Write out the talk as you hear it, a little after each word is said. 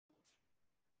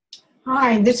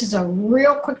Hi, this is a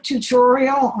real quick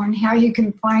tutorial on how you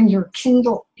can find your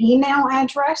Kindle email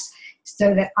address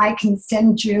so that I can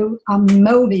send you a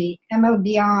Mobi,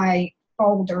 M-O-B-I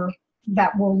folder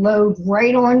that will load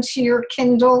right onto your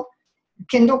Kindle,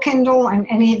 and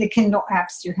any of the Kindle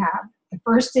apps you have. The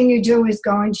first thing you do is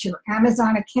go into your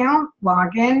Amazon account,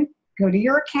 log in, go to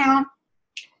your account,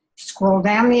 scroll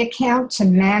down the account to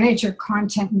manage your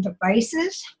content and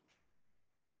devices.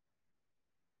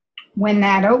 When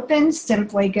that opens,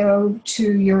 simply go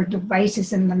to your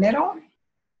devices in the middle,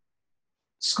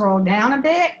 scroll down a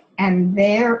bit, and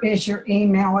there is your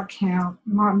email account.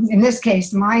 In this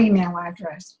case, my email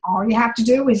address. All you have to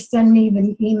do is send me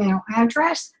the email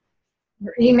address,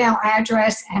 your email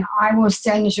address, and I will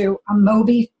send you a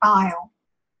Mobi file.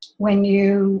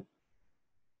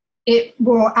 It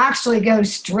will actually go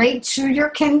straight to your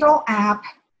Kindle app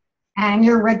and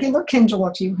your regular Kindle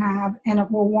if you have, and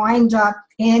it will wind up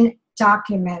in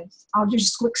documents. I'll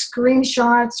just click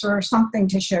screenshots or something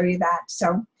to show you that.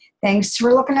 So thanks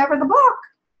for looking over the book.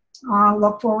 I'll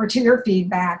look forward to your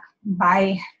feedback.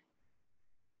 Bye.